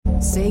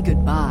Say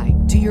goodbye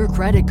to your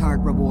credit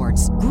card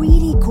rewards.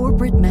 Greedy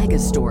corporate mega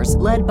stores,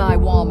 led by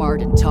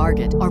Walmart and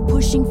Target, are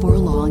pushing for a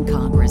law in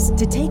Congress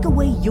to take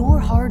away your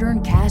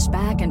hard-earned cash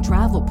back and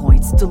travel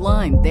points to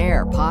line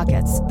their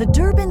pockets. The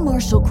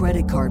Durbin-Marshall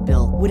credit card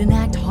bill would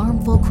enact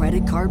harmful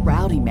credit card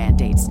routing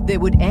mandates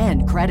that would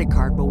end credit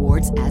card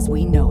rewards as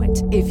we know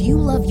it. If you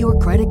love your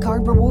credit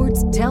card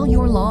rewards, tell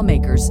your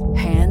lawmakers,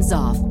 hands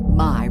off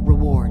my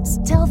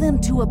rewards. Tell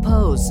them to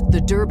oppose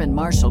the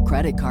Durbin-Marshall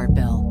credit card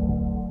bill.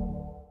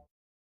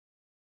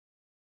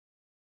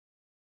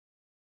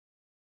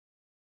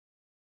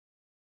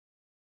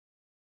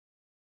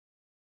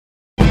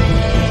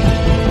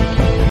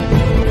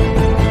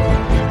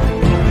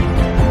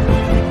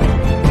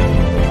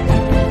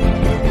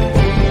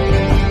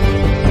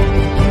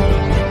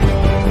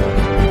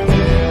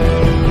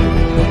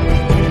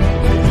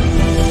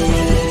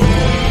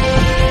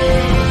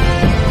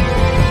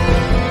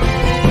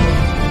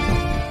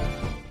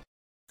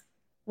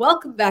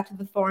 Welcome back to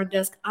the Foreign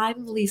Desk.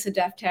 I'm Lisa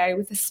Daftari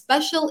with a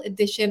special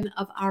edition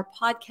of our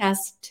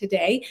podcast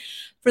today.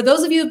 For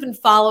those of you who've been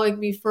following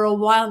me for a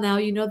while now,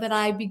 you know that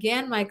I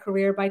began my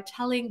career by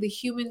telling the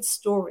human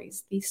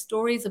stories, the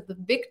stories of the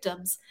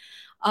victims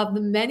of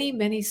the many,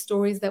 many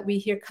stories that we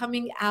hear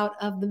coming out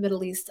of the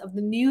Middle East, of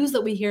the news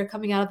that we hear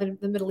coming out of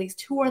the Middle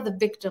East. Who are the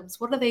victims?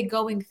 What are they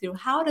going through?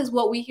 How does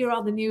what we hear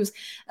on the news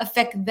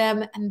affect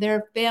them and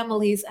their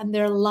families and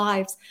their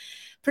lives?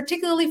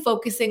 Particularly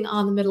focusing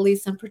on the Middle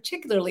East and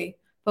particularly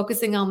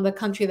focusing on the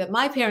country that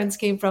my parents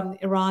came from,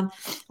 Iran,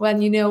 when,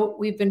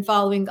 we've been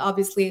following,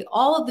 obviously,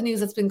 all of the news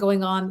that's been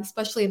going on,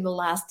 especially in the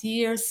last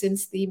year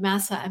since the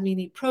Mahsa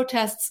Amini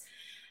protests,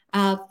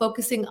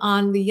 focusing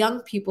on the young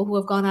people who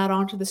have gone out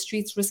onto the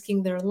streets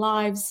risking their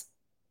lives,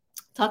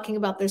 talking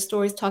about their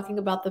stories, talking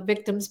about the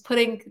victims,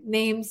 putting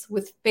names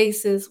with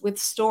faces, with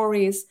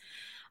stories,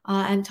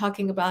 and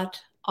talking about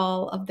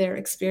all of their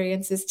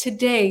experiences.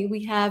 Today,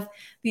 we have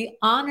the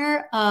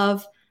honor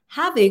of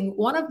having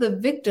one of the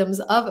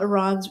victims of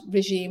Iran's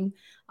regime,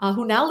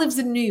 who now lives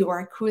in New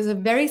York, who is a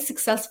very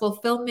successful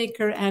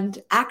filmmaker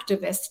and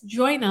activist,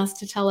 join us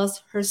to tell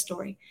us her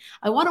story.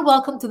 I want to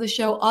welcome to the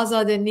show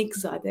Azadeh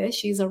Nickzadeh.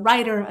 She's a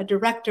writer, a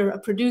director, a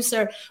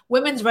producer,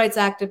 women's rights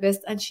activist,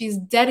 and she's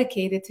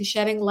dedicated to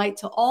shedding light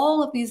to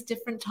all of these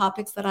different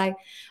topics that I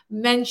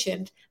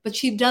mentioned, but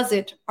she does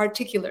it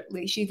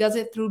articulately. She does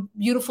it through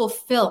beautiful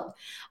film.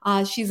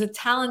 She's a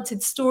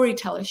talented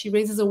storyteller. She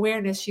raises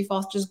awareness. She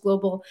fosters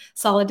global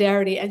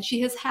solidarity, and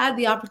she has had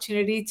the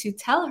opportunity to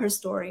tell her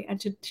story and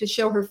to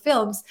show her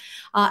films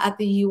at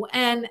the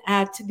UN,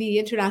 at the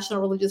International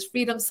Religious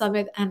Freedom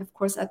Summit, and of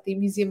course at the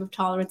Museum of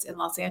Tolerance in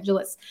Los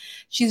Angeles.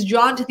 She's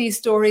drawn to these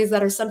stories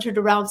that are centered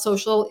around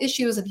social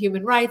issues and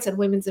human rights and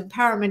women's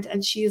empowerment,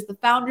 and she is the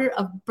founder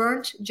of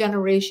Burnt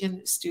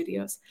Generation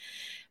Studios.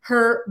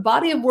 Her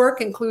body of work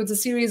includes a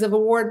series of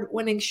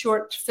award-winning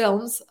short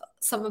films.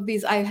 Some of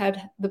these I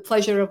had the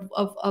pleasure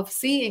of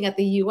seeing at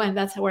the UN.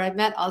 That's where I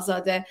met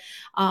Azadeh.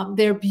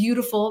 They're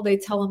beautiful. They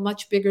tell a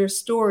much bigger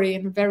story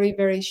in a very,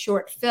 very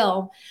short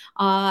film.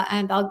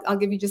 And I'll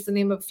give you just the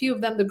name of a few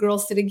of them. The girl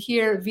sitting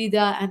here,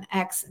 Vida and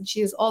X. And she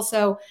has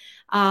also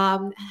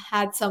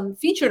had some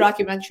feature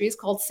documentaries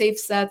called Safe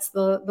Sets,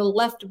 The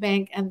Left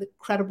Bank, and The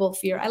Credible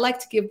Fear. I like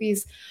to give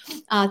these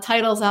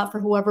titles out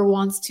for whoever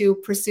wants to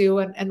pursue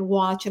and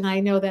watch. And I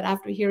know that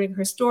after hearing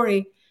her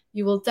story,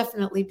 you will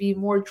definitely be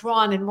more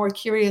drawn and more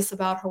curious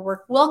about her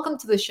work. Welcome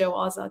to the show,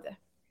 Azadeh.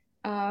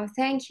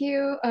 Thank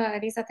you,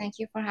 Lisa. Thank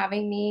you for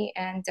having me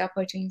and the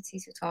opportunity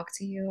to talk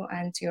to you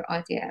and to your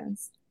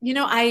audience.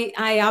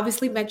 I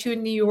obviously met you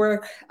in New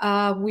York.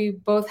 We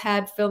both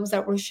had films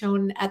that were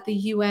shown at the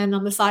UN,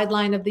 on the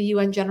sideline of the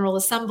UN General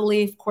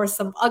Assembly. Of course,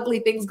 some ugly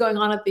things going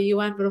on at the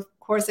UN, but of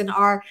course, in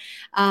our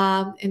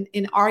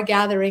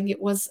gathering, it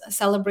was a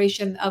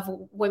celebration of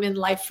women,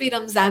 life,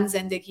 freedom, Zan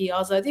Zendegi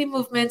Azadi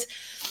movement.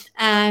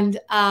 And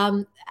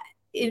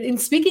in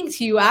speaking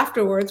to you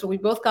afterwards, when we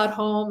both got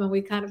home and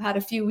we kind of had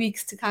a few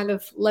weeks to kind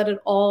of let it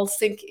all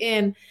sink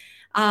in,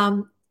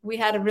 we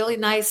had a really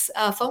nice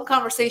phone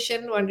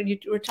conversation when you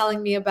were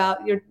telling me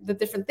about the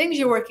different things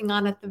you're working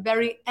on. At the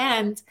very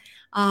end,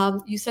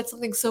 you said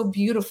something so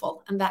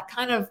beautiful, and that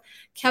kind of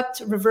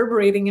kept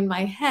reverberating in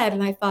my head.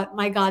 And I thought,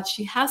 my God,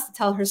 she has to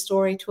tell her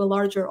story to a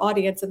larger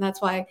audience. And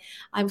that's why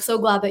I'm so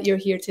glad that you're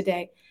here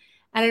today.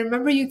 And I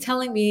remember you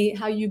telling me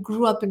how you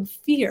grew up in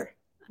fear.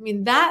 I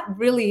mean, that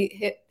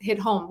really hit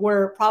home.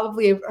 We're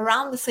probably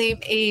around the same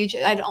age.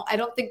 I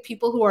don't think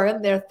people who are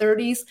in their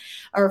 30s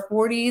or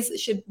 40s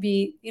should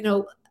be,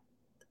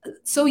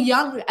 so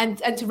young and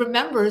to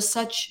remember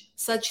such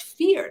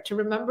fear, to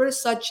remember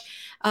such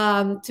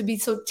to be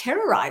so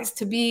terrorized,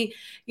 to be,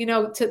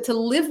 to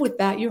live with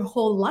that your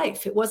whole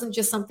life. It wasn't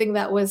just something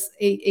that was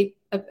a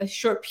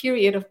short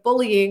period of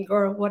bullying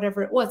or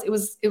whatever it was.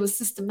 It was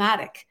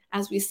systematic,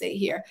 as we say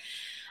here.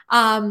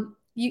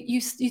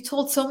 you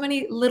told so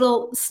many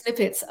little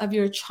snippets of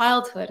your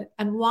childhood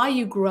and why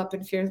you grew up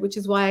in fear, which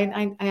is why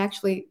I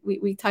actually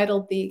we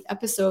titled the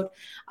episode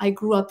 "I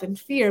Grew Up in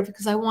Fear,"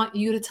 because I want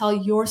you to tell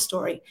your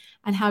story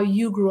and how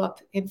you grew up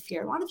in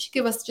fear. Why don't you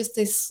give us just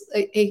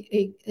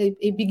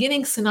a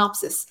beginning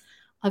synopsis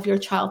of your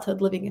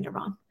childhood living in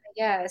Iran?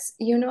 Yes,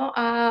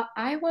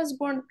 I was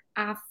born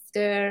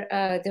after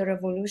the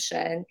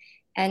revolution,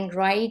 and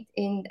right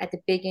in at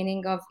the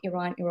beginning of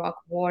Iran-Iraq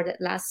war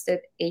that lasted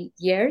 8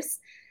 years.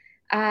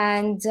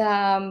 And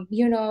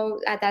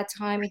at that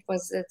time it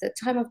was the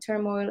time of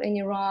turmoil in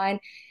Iran,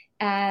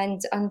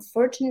 and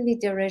unfortunately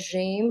the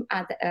regime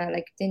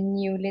like the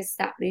newly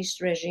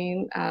established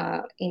regime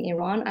in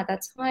Iran at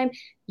that time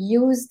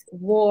used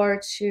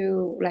war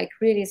to like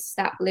really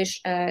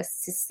establish a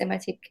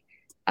systematic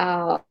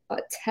uh,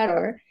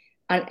 terror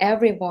on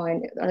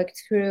everyone, like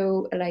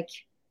through like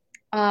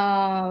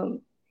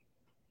um,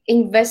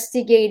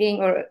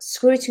 investigating or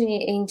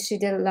scrutiny into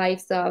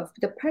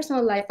the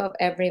personal life of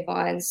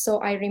everyone. So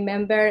I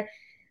remember,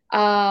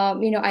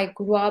 I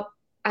grew up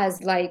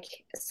as like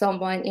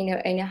someone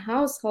in a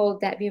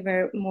household that we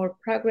were more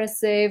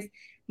progressive.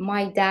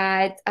 My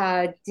dad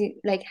had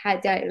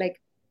that like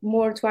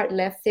more toward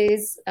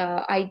leftist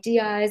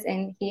ideas,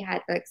 and he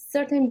had like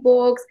certain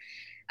books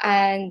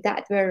and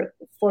that were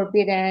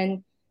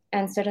forbidden,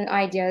 and certain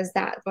ideas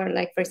that were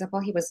like, for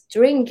example, he was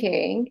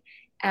drinking,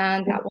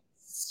 and that was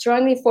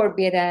strongly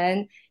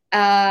forbidden.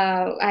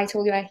 I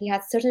told you he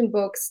had certain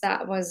books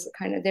that was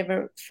they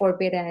were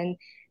forbidden,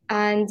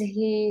 and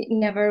he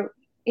never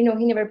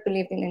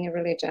believed in any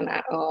religion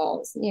at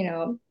all.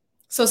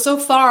 So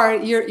far,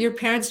 your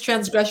parents'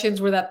 transgressions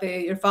were that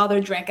your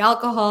father drank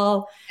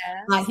alcohol,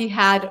 Yes. he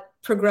had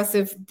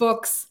progressive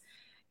books,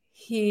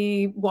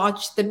 he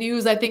watched the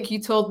news. I think you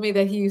told me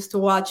that he used to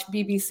watch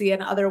BBC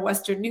and other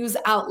Western news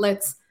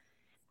outlets,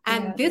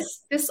 and Yeah.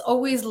 this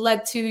always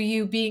led to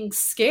you being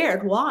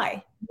scared.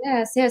 Why?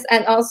 Yes,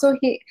 and also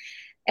he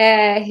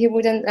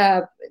wouldn't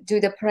do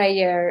the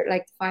prayer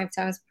like 5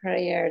 times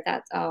prayer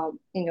that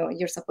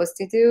you're supposed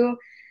to do.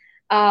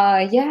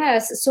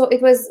 Yes, so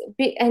it was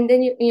big, and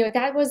then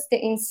that was the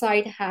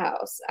inside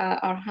house,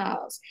 our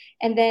house.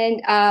 And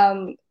then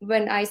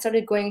when I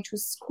started going to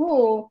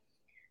school,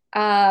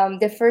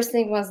 the first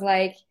thing was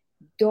like,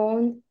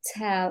 don't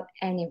tell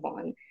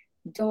anyone.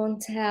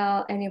 Don't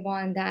tell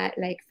anyone that,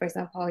 like, for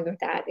example, your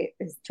dad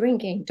is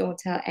drinking. Don't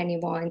tell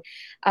anyone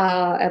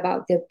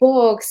about the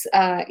books.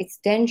 It's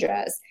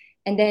dangerous.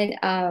 And then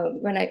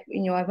when I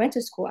went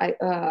to school,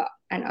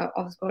 and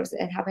of course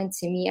it happened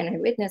to me, and I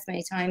witnessed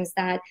many times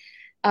that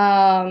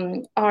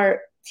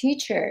our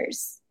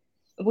teachers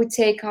would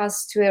take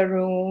us to a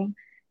room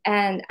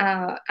and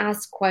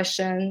ask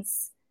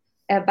questions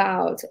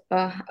about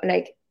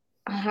like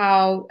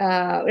how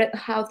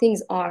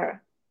things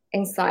are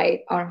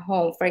inside our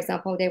home. For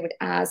example, they would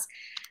ask,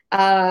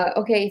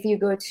 okay, if you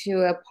go to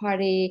a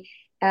party,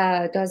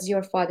 does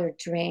your father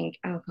drink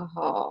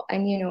alcohol?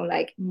 And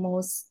like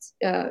most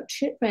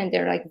children,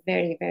 they're like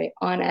very, very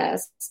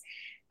honest.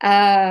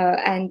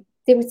 And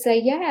they would say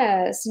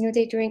yes,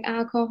 they drink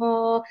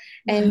alcohol,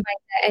 and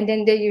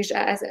then they usually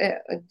ask,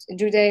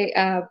 do they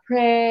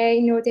pray?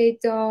 No, they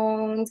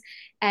don't.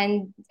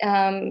 And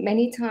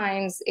many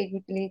times it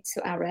would lead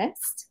to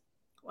arrest.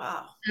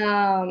 Wow.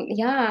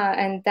 Yeah,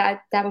 and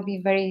that would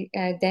be very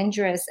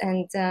dangerous.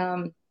 And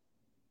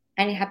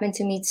it happened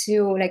to me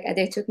too. Like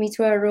they took me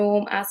to a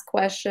room, asked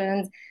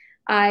questions.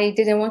 I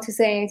didn't want to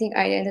say anything.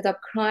 I ended up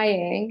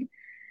crying.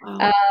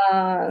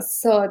 Wow.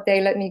 So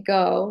they let me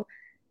go.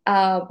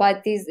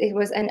 But it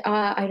was, and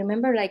I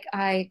remember like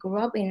I grew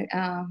up in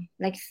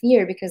like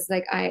fear, because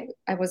like I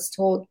was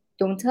told,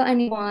 don't tell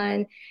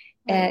anyone.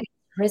 Right.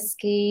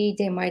 Risky,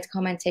 they might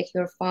come and take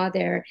your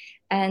father.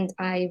 And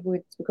I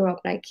would grow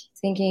up like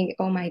thinking,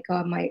 oh my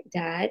god, my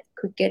dad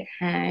could get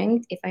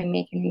hanged if I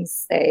make a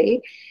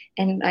mistake.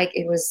 And like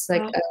it was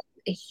like Wow.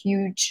 a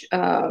huge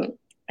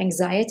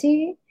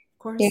anxiety. Of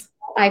course.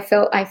 I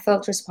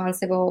felt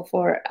responsible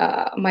for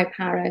my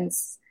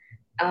parents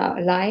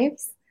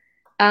lives.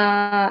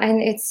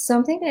 And it's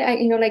something that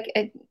like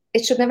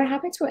it should never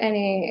happen to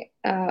any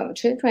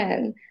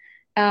children.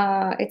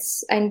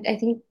 And I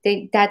think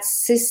that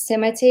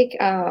systematic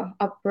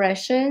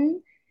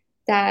oppression,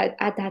 that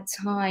at that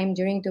time,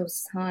 during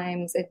those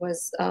times, it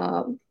was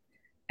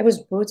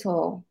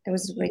brutal. It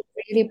was like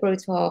really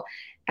brutal.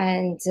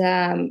 And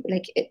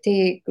like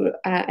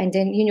and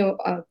then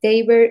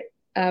they were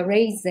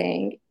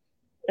raising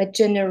a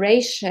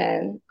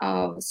generation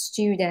of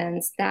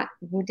students that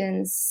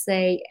wouldn't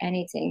say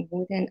anything,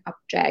 wouldn't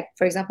object.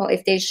 For example,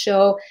 if they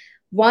show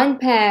one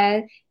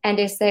pen and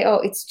they say, oh,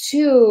 it's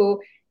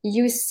two,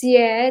 you see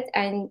it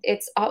and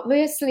it's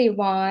obviously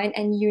one,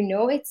 and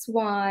it's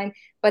one,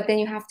 but then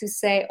you have to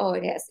say, oh,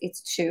 yes,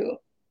 it's two,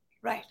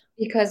 Right.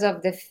 because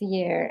of the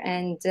fear.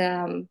 And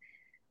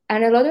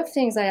a lot of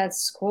things at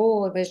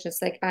school was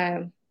just like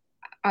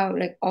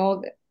like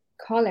all the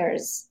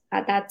colors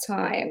at that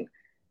time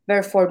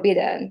were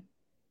forbidden.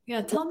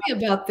 Yeah. Tell me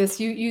about this.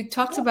 You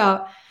talked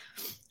about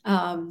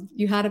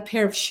you had a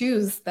pair of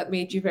shoes that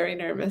made you very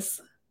nervous.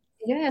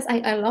 Yes,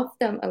 I love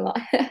them a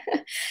lot.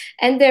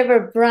 And they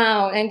were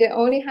brown and they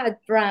only had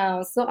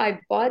brown. So I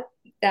bought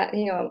that,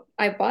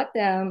 I bought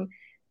them,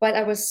 but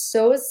I was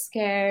so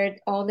scared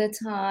all the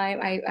time.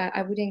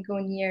 I wouldn't go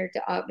near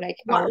the like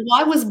Why, our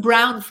why was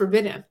brown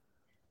forbidden?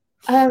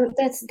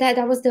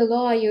 that was the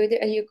law.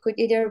 You could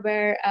either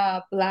wear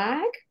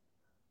black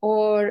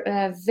or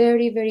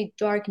very, very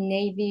dark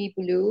navy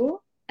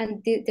blue.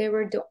 And they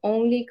were the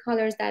only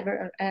colors that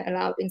were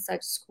allowed in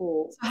such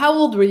school. So how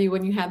old were you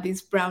when you had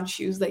these brown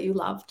shoes that you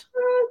loved?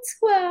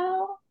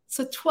 12.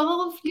 So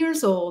 12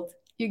 years old,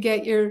 you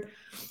get your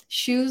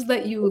shoes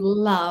that you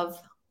love,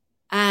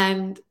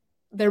 and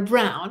they're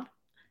brown.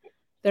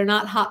 They're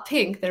not hot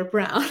pink, they're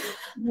brown.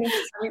 Yes.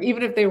 I mean,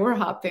 even if they were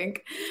hot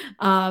pink.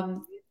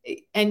 Um,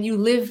 and you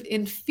live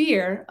in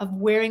fear of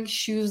wearing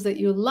shoes that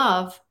you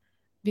love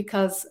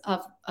because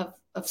of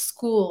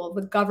school,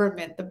 the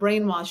government, the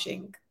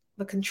brainwashing,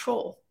 the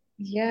control.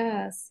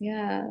 Yes,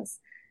 yes.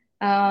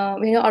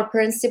 Our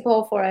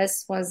principal for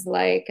us was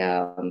like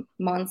a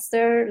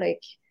monster,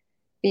 like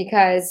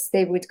because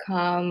they would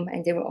come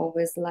and they were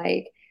always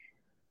like,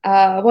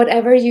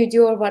 whatever you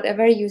do or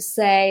whatever you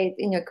say,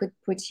 could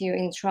put you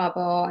in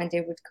trouble. And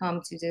they would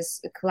come to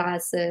these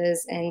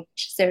classes and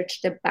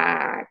search the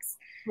bags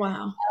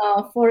Wow.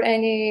 for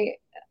any,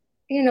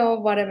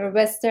 whatever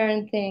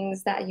Western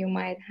things that you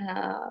might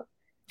have.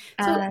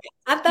 So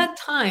at that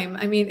time,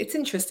 I mean, it's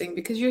interesting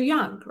because you're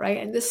young, right?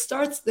 And this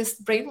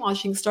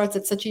brainwashing starts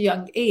at such a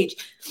young age.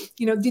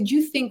 Did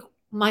you think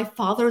my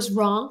father's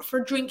wrong for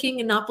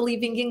drinking and not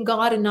believing in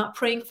God and not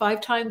praying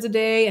 5 times a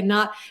day and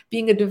not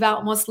being a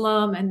devout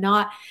Muslim and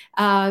not,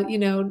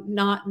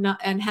 not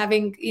and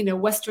having,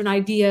 Western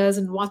ideas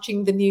and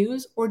watching the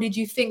news? Or did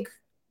you think,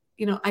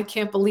 I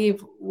can't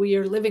believe we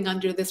are living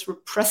under this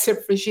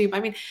repressive regime? I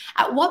mean,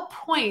 at what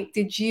point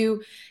did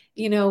you,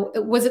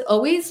 was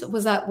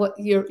that what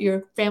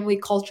your family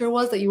culture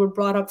was, that you were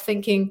brought up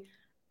thinking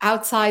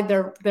outside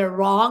they're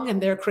wrong and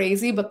they're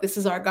crazy, but this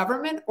is our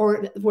government?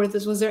 Or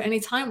was there any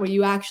time where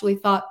you actually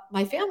thought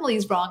my family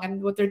is wrong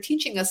and what they're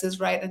teaching us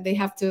is right and they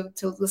have to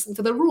listen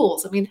to the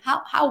rules? I mean,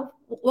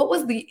 what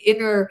was the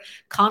inner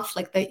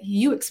conflict that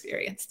you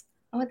experienced?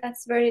 Oh,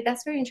 that's very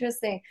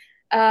interesting.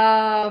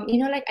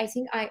 Like I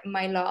think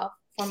my love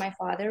for my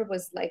father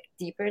was like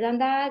deeper than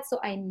that. So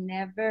I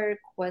never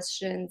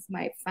questioned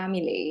my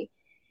family.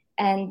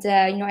 And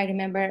I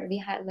remember we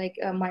had like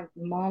my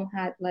mom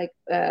had like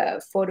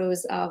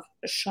photos of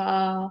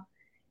Shah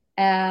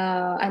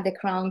and the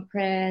crown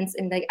prince,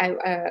 and like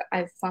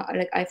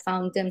I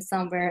found them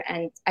somewhere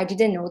and I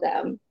didn't know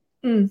them.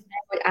 Mm. I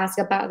would ask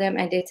about them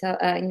and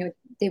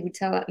they would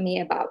tell me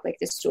about like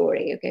the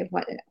story, okay,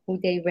 who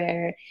they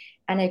were.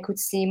 And I could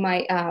see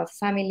my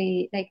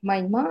family, like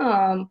my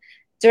mom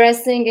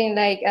dressing in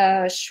like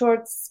a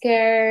short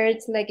skirt,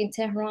 like in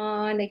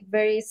Tehran, like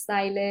very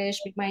stylish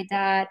with my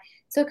dad.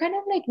 So kind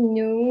of like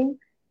new.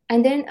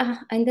 And then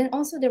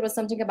also there was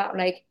something about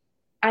like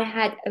I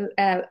had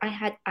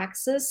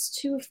access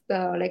to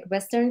like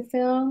Western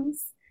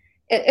films.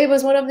 It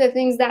was one of the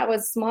things that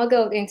was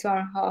smuggled into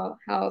our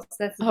house.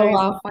 That's a Oh, very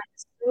wow. fun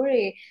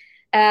story.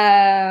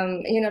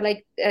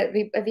 Like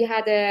we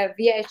had a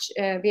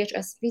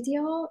VHS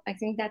video. I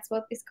think that's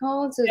what it's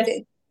called. So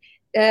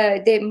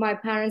Yes. my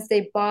parents,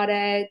 they bought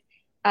it,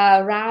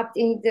 wrapped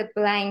in the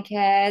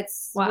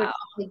blankets, Wow.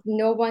 like,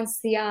 no one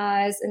see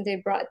us, and they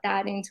brought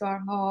that into our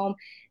home,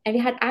 and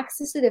we had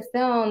access to the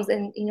films.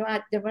 And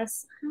there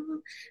was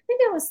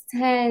maybe I was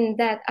 10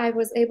 that I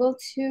was able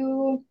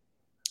to.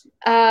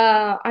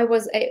 A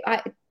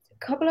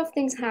couple of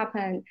things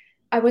happened.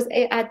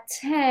 At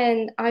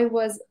 10. I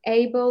was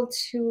able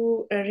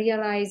to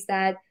realize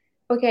that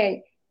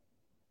okay,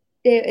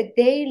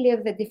 they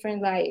live a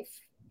different life.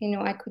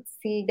 I could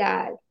see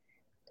that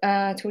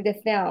through the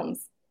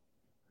films,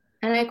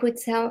 and I could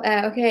tell,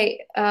 okay,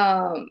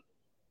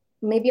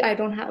 maybe I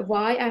don't have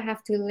why I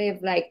have to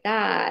live like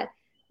that.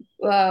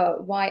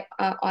 Why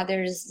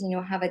others,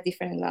 have a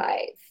different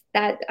life.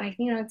 That I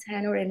think around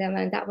 10 or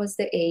 11, that was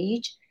the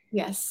age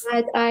Yes.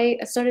 that I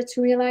started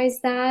to realize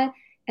that.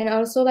 And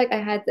also, like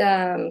I had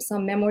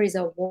some memories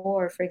of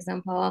war, for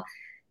example.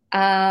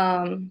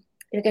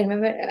 Like I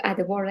remember at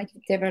the war, like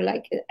they were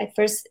like at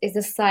first it's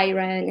a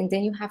siren, and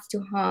then you have to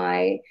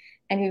hide,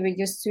 and we were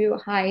used to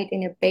hide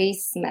in a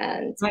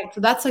basement. Right.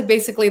 So that's like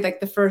basically like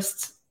the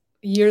first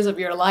years of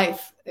your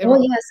life.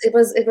 Oh yes, it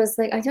was. It was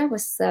like I think I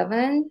was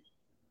 7,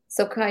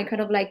 so kind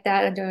of like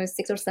that. I don't know,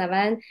 6 or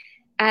 7,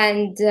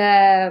 and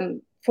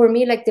for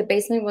me, like the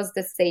basement was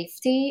the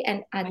safety.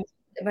 And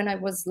when I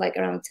was like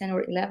around 10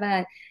 or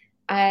 11,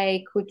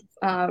 I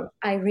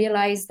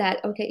realized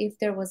that okay, if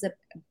there was a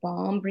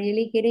bomb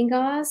really hitting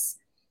us,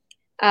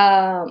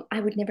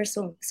 I would never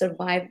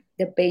survive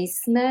the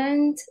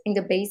basement in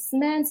the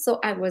basement. So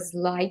I was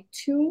lied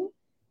to.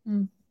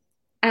 Mm.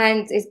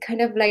 And it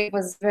kind of like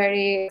was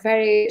very,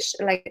 very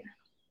like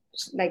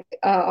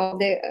all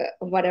the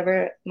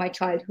whatever my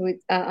childhood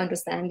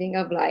understanding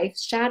of life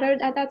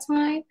shattered at that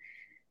time.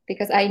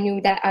 because I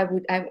knew that I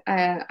would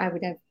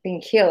have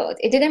been killed.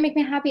 It didn't make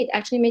me happy. It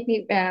actually made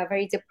me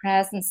very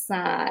depressed and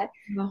sad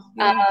Oh,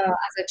 yeah.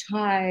 as a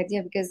child.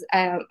 Yeah, because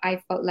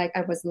I felt like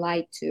I was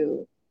lied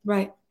to.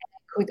 Right.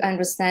 Could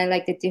understand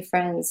like the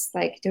difference,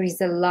 like there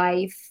is a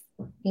life,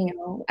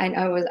 and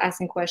I was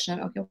asking question,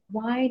 okay,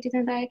 why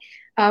didn't why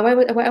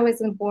I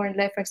wasn't born,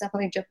 like for example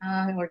in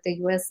Japan or the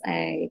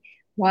USA,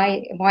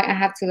 why I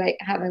have to like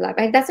have a life.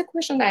 And that's a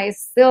question that I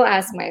still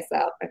ask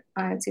myself,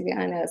 to be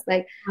honest,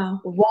 like Wow.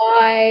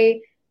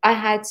 why I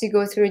had to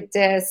go through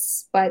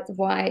this, but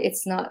why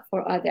it's not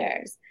for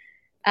others.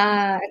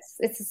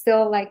 It's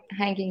still like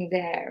hanging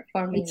there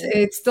for me.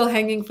 It's still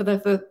hanging for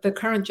the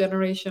current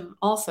generation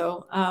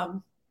also.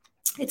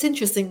 It's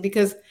interesting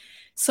because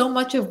so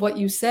much of what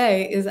you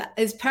say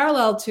is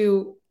parallel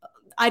to,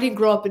 I didn't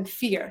grow up in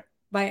fear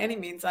by any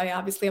means. I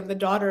obviously am the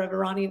daughter of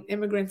Iranian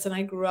immigrants, and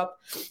I grew up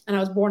and I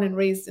was born and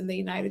raised in the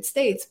United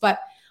States, but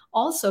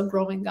also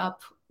growing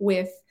up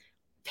with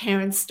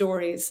parents'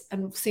 stories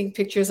and seeing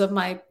pictures of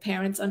my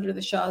parents under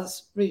the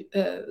Shah's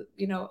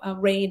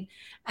reign,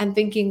 and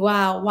thinking,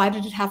 wow, why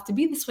did it have to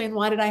be this way, and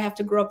why did I have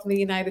to grow up in the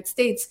United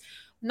States?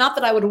 Not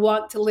that I would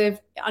want to live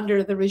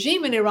under the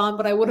regime in Iran,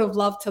 but I would have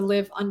loved to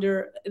live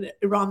under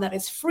Iran that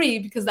is free,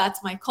 because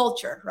that's my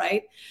culture,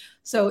 right?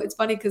 So it's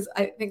funny because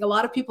I think a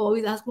lot of people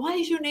always ask, why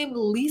is your name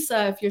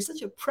Lisa if you're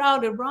such a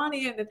proud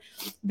Iranian? And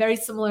very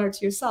similar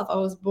to yourself, I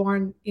was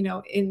born,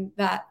 in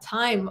that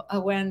time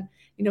when,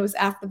 it was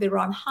after the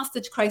Iran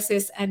hostage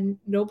crisis, and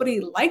nobody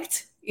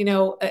liked,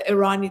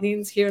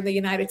 Iranians here in the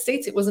United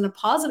States. It wasn't a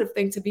positive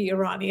thing to be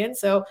Iranian.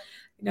 So,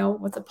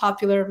 what's a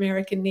popular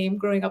American name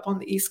growing up on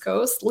the East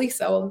Coast?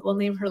 Lisa. We'll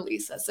name her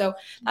Lisa. So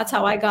that's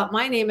how I got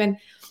my name. And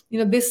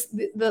this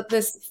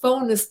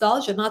phone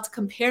nostalgia, not to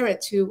compare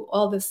it to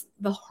all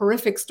the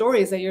horrific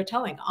stories that you're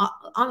telling.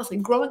 Honestly,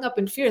 growing up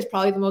in fear is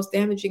probably the most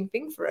damaging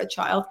thing for a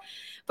child.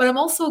 But I'm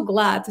also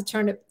glad to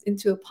turn it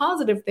into a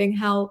positive thing,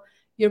 how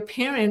your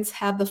parents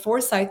have the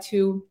foresight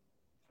to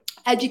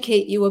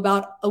educate you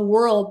about a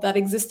world that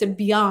existed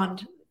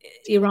beyond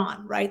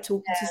Iran, right?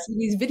 To see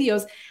these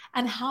videos,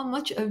 and how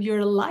much of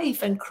your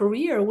life and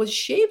career was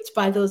shaped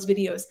by those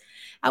videos.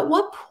 At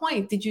what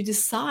point did you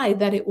decide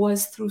that it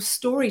was through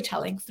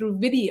storytelling, through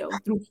video,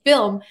 through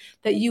film,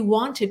 that you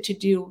wanted to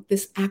do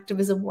this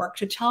activism work,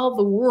 to tell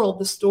the world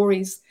the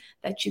stories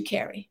that you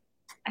carry?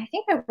 I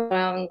think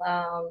around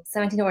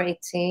 17 or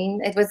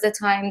 18. It was the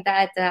time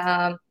that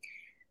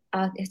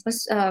it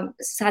was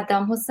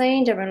Saddam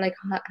Hussein. They were like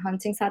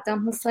hunting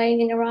Saddam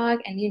Hussein in Iraq,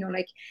 and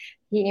like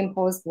he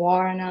imposed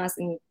war on us,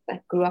 and I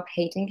grew up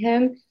hating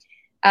him.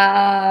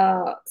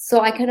 So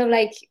I kind of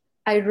like,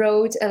 I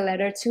wrote a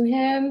letter to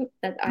him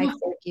that I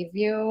forgive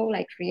you,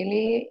 like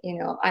really,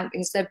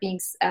 instead of being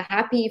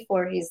happy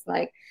for his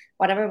like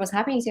whatever was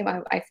happening to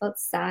him, I felt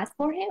sad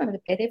for him, I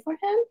had pity for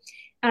him,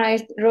 and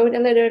I wrote a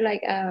letter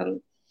like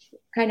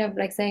kind of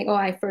like saying, oh,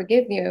 I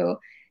forgive you.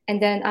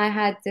 And then I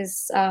had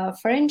this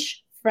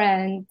French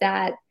friend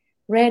that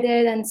read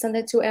it and sent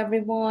it to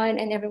everyone,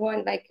 and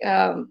everyone like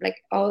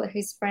all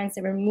his friends,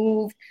 they were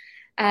moved,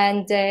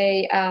 and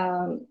they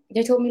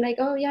told me like,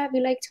 oh yeah, we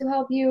like to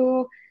help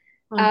you.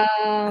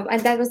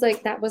 And that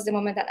was the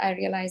moment that I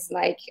realized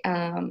like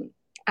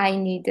I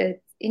needed,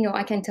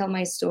 I can tell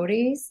my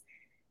stories,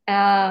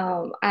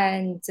 and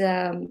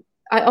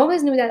I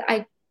always knew that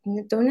I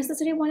don't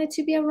necessarily wanted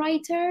to be a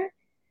writer,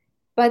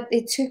 but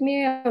it took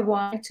me a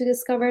while to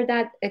discover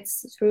that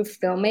it's through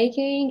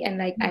filmmaking. And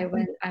like I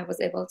was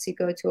able to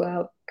go to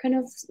a kind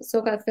of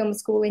so-called film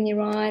school in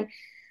Iran.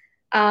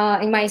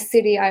 In my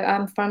city,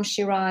 I'm from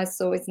Shiraz,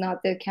 so it's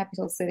not the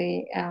capital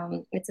city.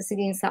 It's a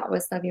city in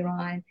southwest of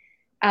Iran.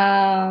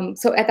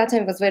 So at that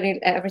time,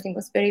 everything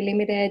was very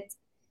limited,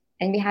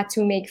 and we had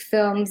to make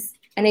films.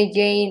 And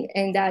again,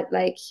 in that,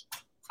 like,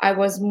 I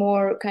was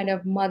more kind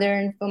of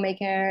modern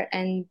filmmaker,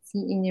 and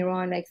in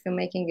Iran, like,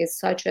 filmmaking is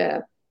such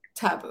a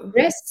taboo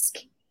risk.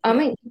 I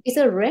mean, it's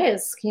a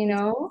risk,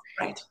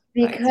 right?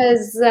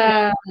 Because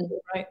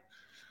right.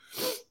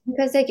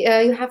 Because like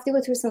you have to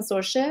go through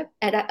censorship,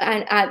 and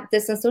the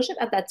censorship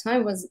at that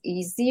time was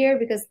easier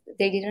because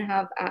they didn't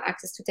have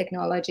access to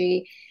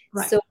technology.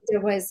 Right. So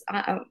there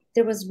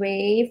was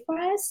way for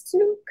us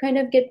to kind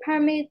of get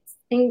permits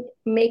and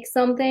make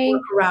something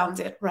work around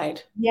it,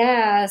 right?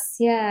 Yes.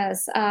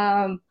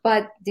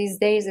 But these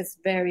days it's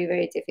very,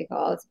 very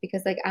difficult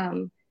because like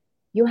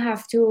you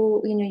have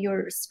to,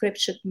 your script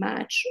should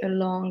match a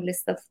long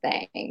list of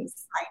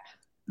things,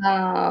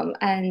 right?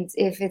 And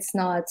if it's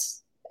not,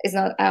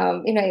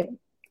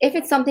 if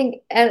it's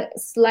something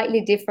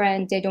slightly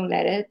different, they don't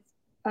let it.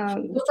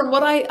 From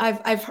what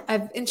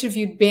I've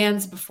interviewed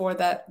bands before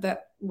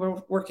that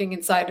were working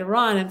inside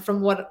Iran, and from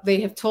what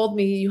they have told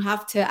me, you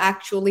have to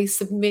actually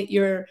submit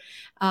your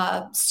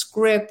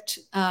script,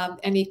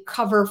 any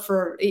cover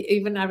for.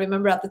 Even I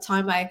remember at the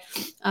time I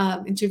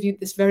interviewed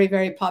this very,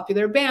 very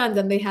popular band,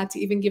 and they had to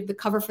even give the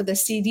cover for their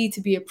CD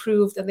to be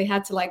approved, and they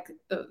had to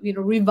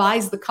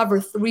revise the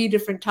cover 3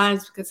 different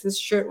times because his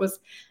shirt was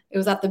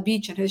at the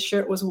beach and his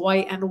shirt was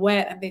white and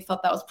wet, and they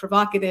felt that was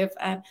provocative.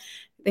 And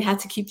they had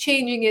to keep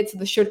changing it so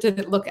the shirt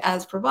didn't look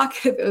as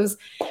provocative. It was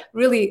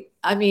really,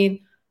 I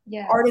mean,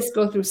 Yeah. artists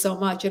go through so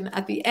much, and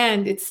at the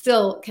end, it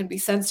still can be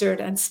censored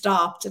and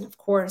stopped. And of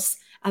course,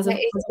 as a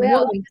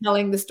woman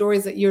telling the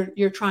stories that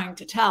you're trying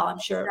to tell, I'm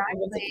sure.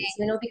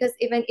 Exactly. Because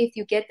even if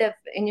you get the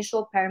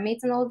initial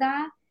permits and all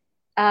that,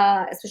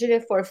 especially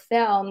for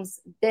films,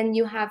 then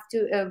you have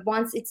to,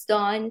 once it's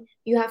done,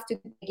 you have to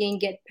again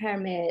get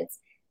permits,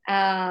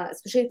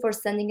 especially for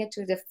sending it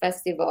to the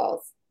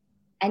festivals,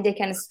 and they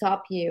can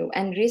stop you.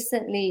 And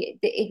recently,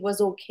 it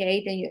was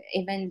okay that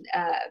even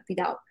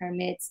without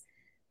permits,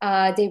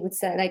 they would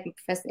send, like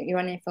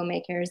Iranian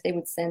filmmakers, they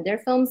would send their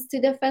films to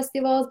the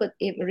festivals. But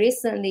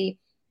recently,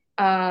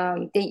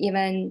 they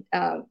even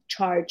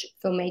charge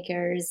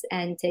filmmakers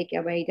and take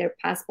away their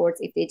passports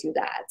if they do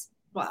that.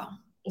 Wow.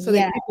 So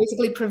they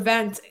basically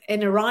prevent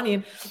an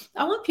Iranian.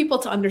 I want people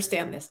to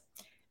understand this.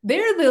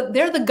 They're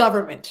the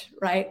government,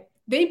 right?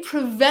 They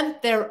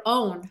prevent their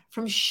own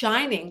from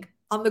shining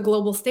on the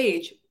global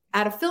stage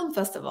at a film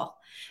festival.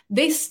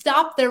 They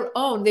stop their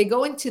own. They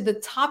go into the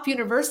top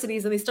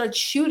universities and they start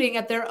shooting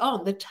at their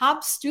own. The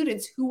top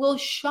students who will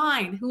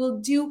shine,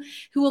 who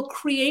will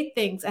create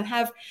things and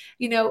have,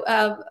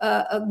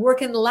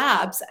 work in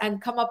labs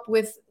and come up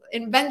with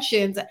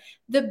inventions.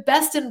 The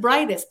best and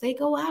brightest, they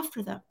go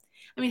after them.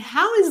 I mean,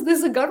 how is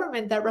this a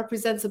government that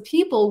represents a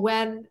people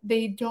when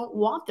they don't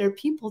want their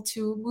people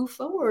to move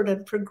forward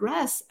and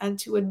progress and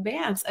to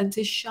advance and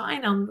to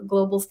shine on the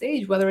global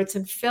stage, whether it's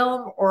in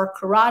film or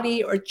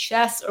karate or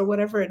chess or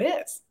whatever it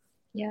is?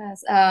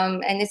 Yes.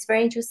 And it's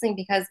very interesting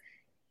because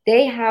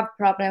they have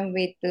problem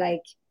with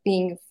like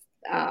being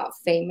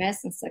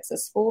famous and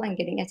successful and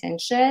getting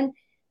attention,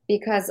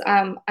 because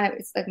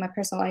it's like my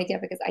personal idea,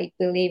 because I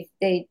believe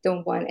they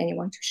don't want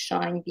anyone to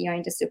shine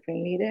behind the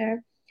supreme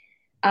leader.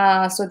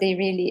 So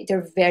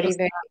they're very,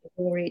 very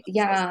worried.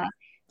 Yeah.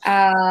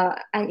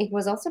 And it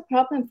was also a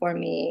problem for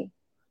me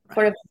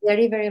for a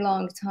very, very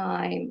long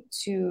time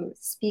to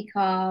speak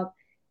up,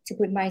 to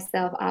put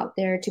myself out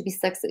there, to be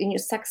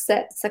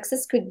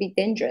success could be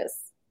dangerous.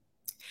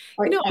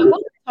 I want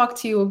to talk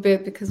to you a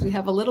bit, because we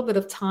have a little bit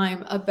of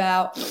time,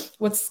 about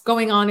what's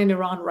going on in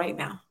Iran right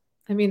now.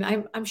 I mean,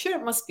 I'm sure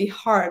it must be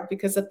hard,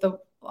 because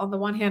on the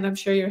one hand, I'm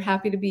sure you're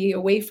happy to be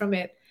away from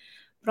it.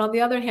 But on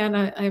the other hand,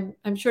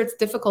 I'm sure it's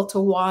difficult to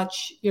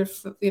watch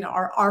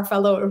our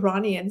fellow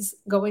Iranians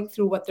going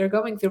through what they're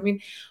going through. I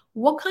mean,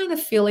 what kind of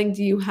feeling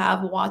do you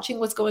have watching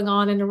what's going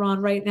on in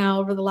Iran right now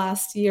over the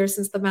last year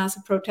since the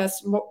massive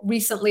protests? More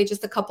recently,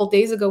 just a couple of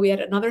days ago, we had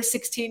another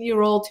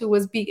 16-year-old who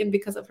was beaten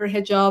because of her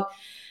hijab.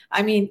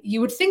 I mean,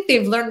 you would think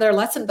they've learned their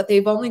lesson, but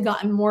they've only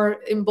gotten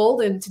more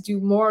emboldened to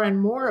do more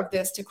and more of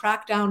this, to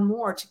crack down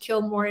more, to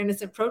kill more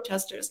innocent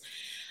protesters.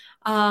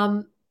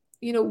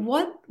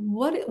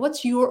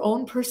 What's your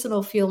own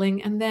personal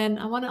feeling? And then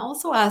I want to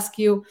also ask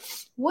you,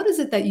 what is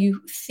it that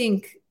you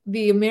think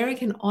the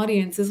American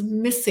audience is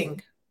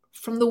missing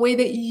from the way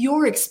that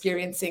you're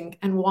experiencing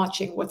and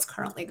watching what's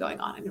currently going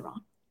on in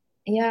Iran?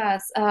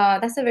 Yes,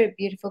 that's a very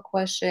beautiful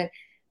question.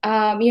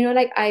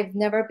 I've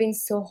never been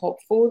so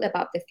hopeful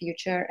about the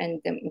future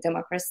and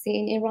democracy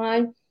in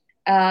Iran,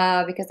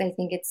 because I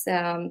think it's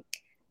a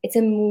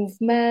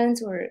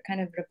movement or kind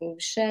of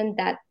revolution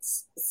that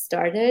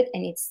started,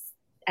 and it's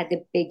at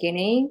the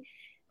beginning,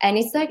 and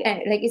it's like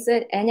it's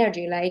an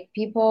energy, like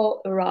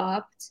people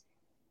erupt,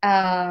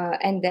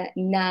 and then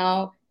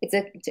now it's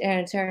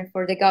a turn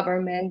for the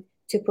government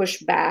to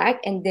push back,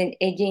 and then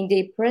again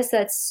they press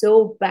that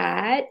so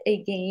bad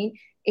again,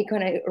 it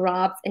kind of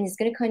erupts, and it's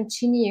going to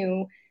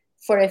continue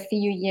for a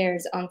few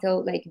years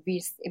until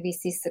we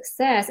see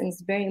success. And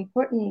it's very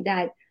important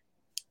that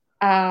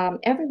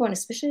everyone,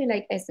 especially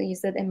as you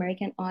said,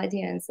 American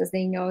audiences,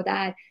 they know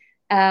that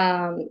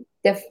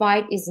the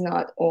fight is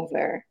not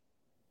over.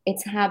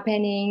 It's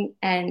happening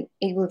and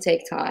it will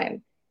take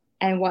time.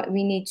 And what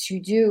we need to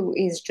do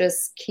is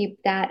just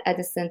keep that at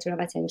the center of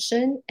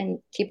attention and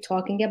keep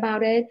talking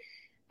about it,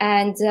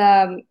 and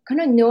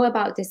kind of know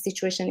about the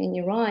situation in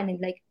Iran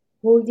and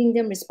holding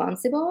them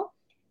responsible.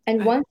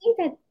 And one thing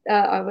that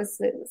I would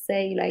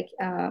say, I,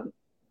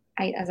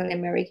 as an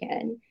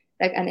American,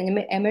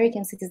 an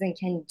American citizen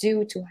can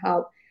do to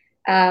help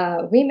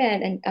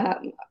women and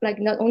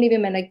not only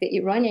women, the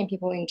Iranian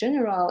people in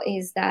general,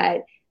 is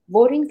that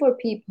voting for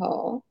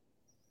people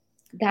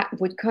that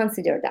would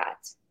consider that,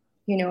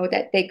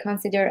 that they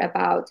consider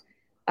about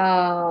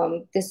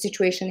the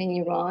situation in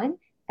Iran,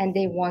 and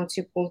they want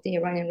to hold the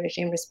Iranian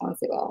regime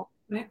responsible.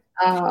 Right.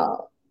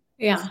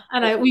 Yeah,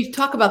 and we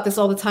talk about this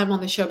all the time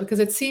on the show, because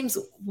it seems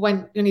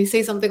when you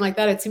say something like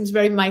that, it seems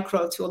very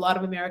micro to a lot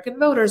of American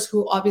voters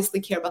who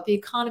obviously care about the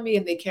economy,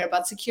 and they care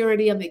about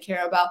security, and they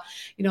care about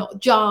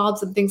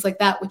jobs and things like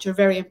that, which are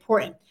very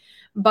important.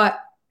 But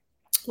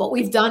what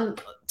we've done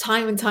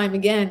time and time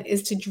again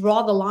is to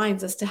draw the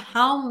lines as to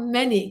how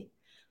many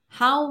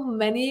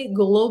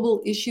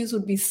global issues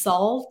would be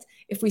solved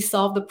if we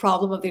solve the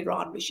problem of the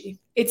Iran regime.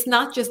 It's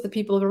not just the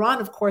people of Iran.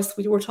 Of course,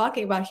 we were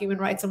talking about human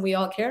rights, and we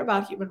all care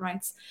about human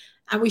rights.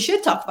 And we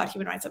should talk about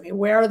human rights. I mean,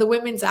 where are the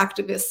women's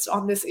activists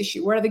on this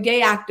issue? Where are the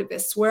gay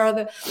activists? Where are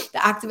the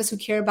activists who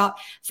care about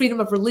freedom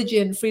of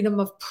religion, freedom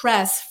of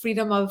press,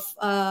 freedom of,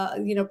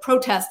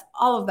 protest,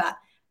 all of that.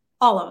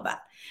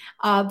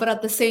 But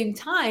at the same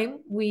time,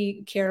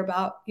 we care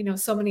about,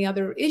 so many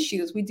other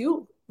issues.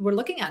 We're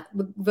looking at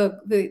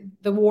the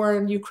war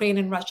in Ukraine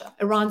and Russia.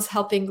 Iran's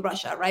helping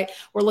Russia, right?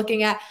 We're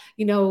looking at,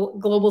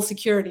 global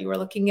security. We're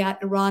looking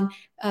at Iran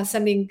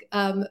sending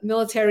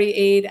military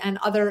aid and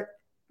other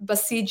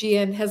Basiji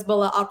and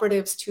Hezbollah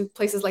operatives to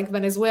places like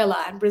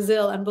Venezuela and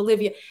Brazil and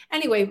Bolivia.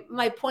 Anyway,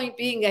 my point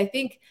being, I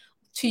think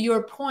to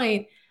your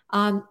point,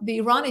 the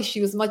Iran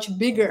issue is much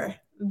bigger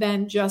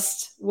than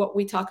just what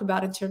we talk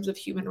about in terms of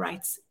human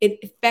rights. It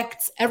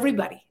affects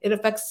everybody. It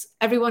affects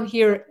everyone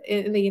here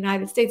in the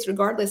United States,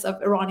 regardless of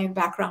Iranian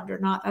background or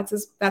not.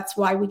 That's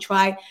why we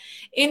try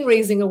in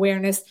raising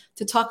awareness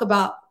to talk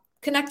about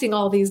connecting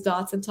all these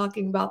dots and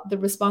talking about the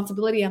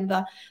responsibility and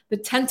the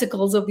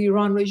tentacles of the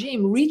Iran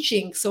regime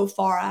reaching so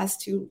far as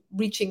to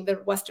reaching the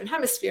Western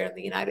Hemisphere and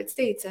the United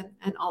States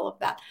and all of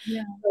that.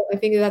 Yeah. So I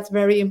think that's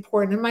very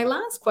important. And my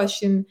last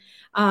question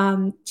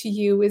to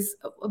you is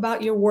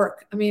about your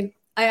work. I mean,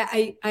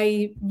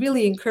 I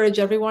really encourage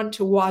everyone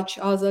to watch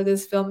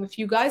Azade's film. If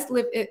you guys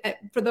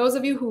for those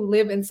of you who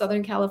live in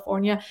Southern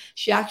California,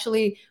 she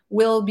actually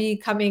will be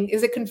coming.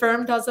 Is it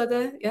confirmed,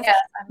 Azade? Yes.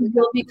 She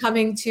will be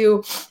coming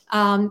to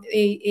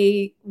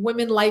a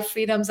Women, Life,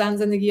 Freedom, Zan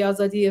Zindagi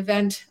Azadi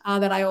event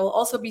that I will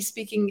also be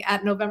speaking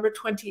at November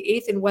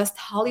 28th in West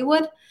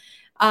Hollywood.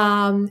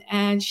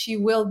 And she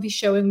will be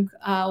showing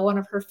one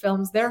of her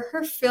films there.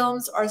 Her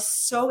films are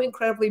so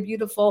incredibly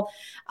beautiful.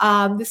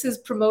 This is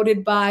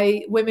promoted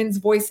by Women's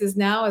Voices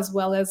Now, as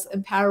well as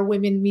Empower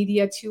Women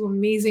Media, two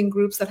amazing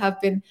groups that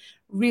have been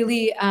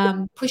really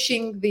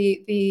pushing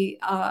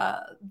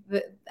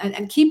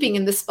and keeping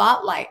in the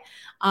spotlight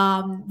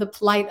the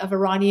plight of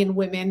Iranian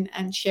women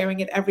and sharing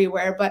it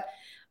everywhere. But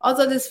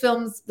also these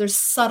films, they're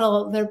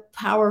subtle, they're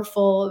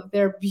powerful,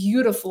 they're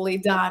beautifully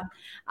done.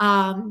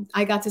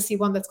 I got to see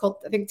one that's called,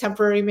 I think,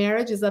 Temporary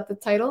Marriage. Is that the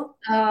title?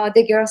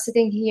 The Girl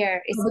Sitting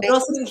Here. The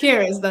Girl Sitting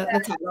Here is the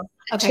title.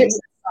 Okay.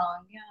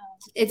 Song, yeah.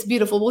 It's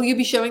beautiful. Will you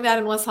be showing that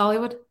in West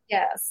Hollywood?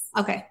 Yes.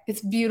 Okay.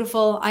 It's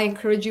beautiful. I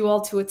encourage you all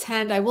to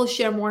attend. I will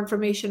share more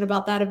information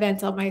about that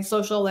event on my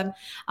social and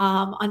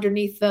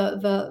underneath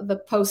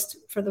the post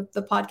for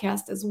the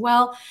podcast as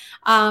well.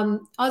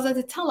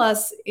 Azade, tell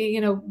us,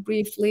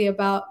 briefly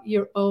about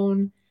your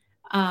own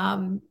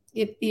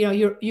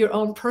your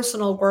own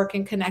personal work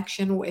and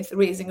connection with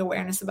raising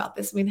awareness about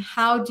this. I mean,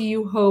 how do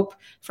you hope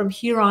from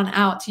here on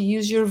out to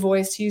use your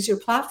voice, to use your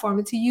platform,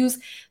 and to use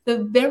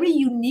the very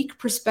unique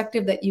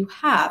perspective that you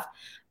have,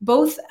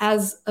 both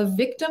as a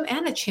victim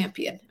and a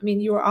champion? I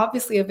mean, you are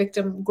obviously a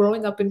victim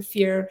growing up in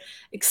fear,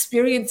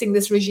 experiencing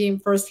this regime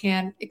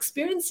firsthand,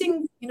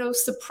 experiencing,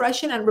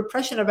 suppression and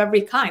repression of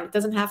every kind. It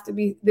doesn't have to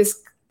be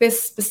this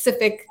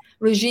specific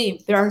regime.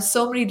 There are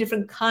so many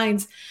different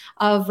kinds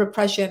of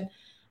repression.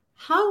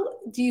 How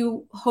do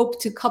you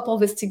hope to couple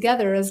this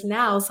together as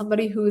now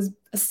somebody who's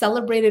a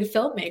celebrated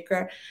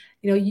filmmaker,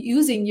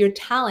 using your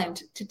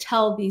talent to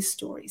tell these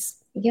stories?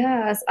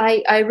 Yes,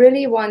 I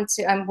really want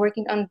to. I'm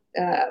working on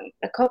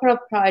a couple of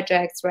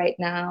projects right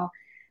now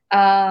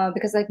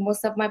because like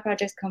most of my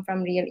projects come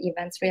from real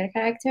events, real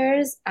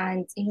characters.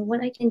 And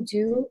what I can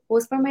do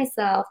both for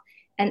myself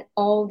and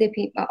all the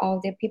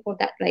people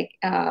that like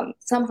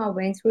somehow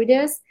went through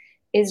this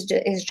is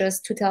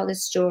just to tell the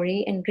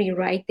story and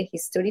rewrite the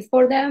history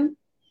for them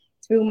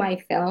through my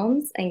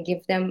films and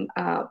give them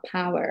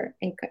power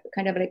and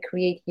kind of like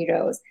create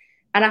heroes.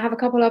 And I have a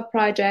couple of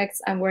projects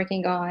I'm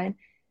working on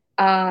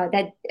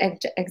that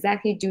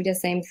exactly do the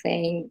same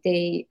thing.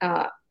 They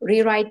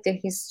rewrite the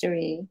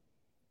history,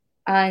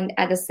 and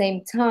at the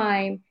same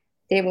time,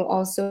 they will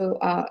also,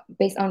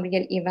 based on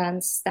real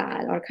events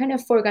that are kind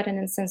of forgotten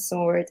and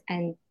censored,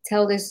 and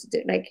tell this,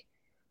 like,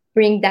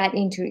 bring that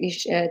into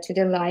to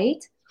the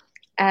light.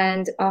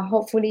 And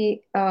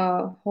hopefully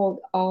hold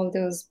all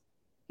those,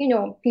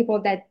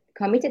 people that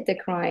committed the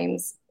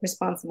crimes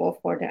responsible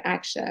for their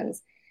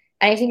actions.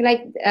 And I think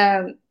like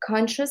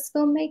conscious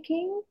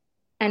filmmaking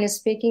and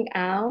speaking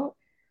out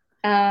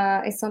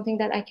is something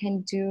that I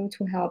can do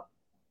to help,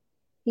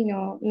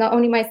 not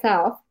only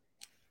myself,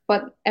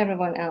 but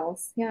everyone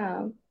else.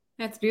 Yeah.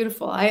 That's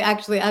beautiful. I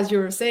actually, as you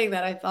were saying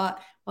that, I thought,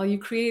 well, you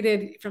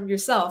created from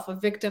yourself a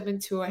victim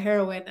into a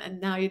heroine, and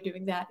now you're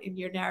doing that in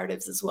your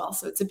narratives as well.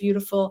 So it's a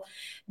beautiful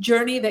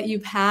journey that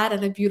you've had,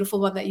 and a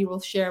beautiful one that you will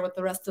share with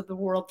the rest of the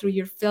world through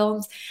your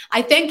films.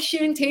 I thank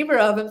Shirin Tabor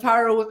of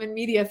Empower Women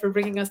Media for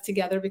bringing us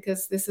together,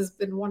 because this has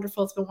been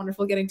wonderful. It's been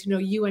wonderful getting to know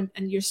you and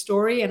your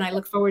story, and I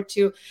look forward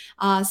to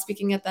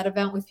speaking at that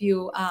event with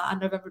you on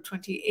November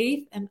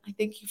 28th. And I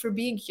thank you for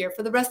being here.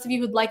 For the rest of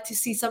you who'd like to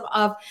see some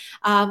of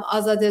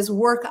Azade's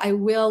work, I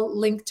will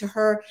link to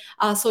her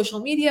social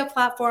media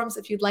platforms.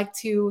 If you'd like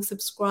to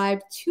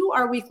subscribe to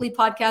our weekly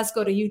podcast,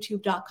 go to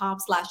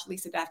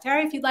youtube.com/Lisa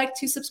Daftari. If you'd like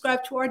to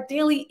subscribe to our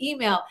daily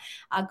email,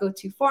 go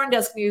to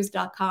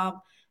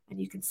foreigndesknews.com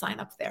and you can sign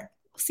up there.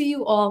 See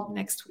you all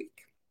next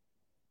week.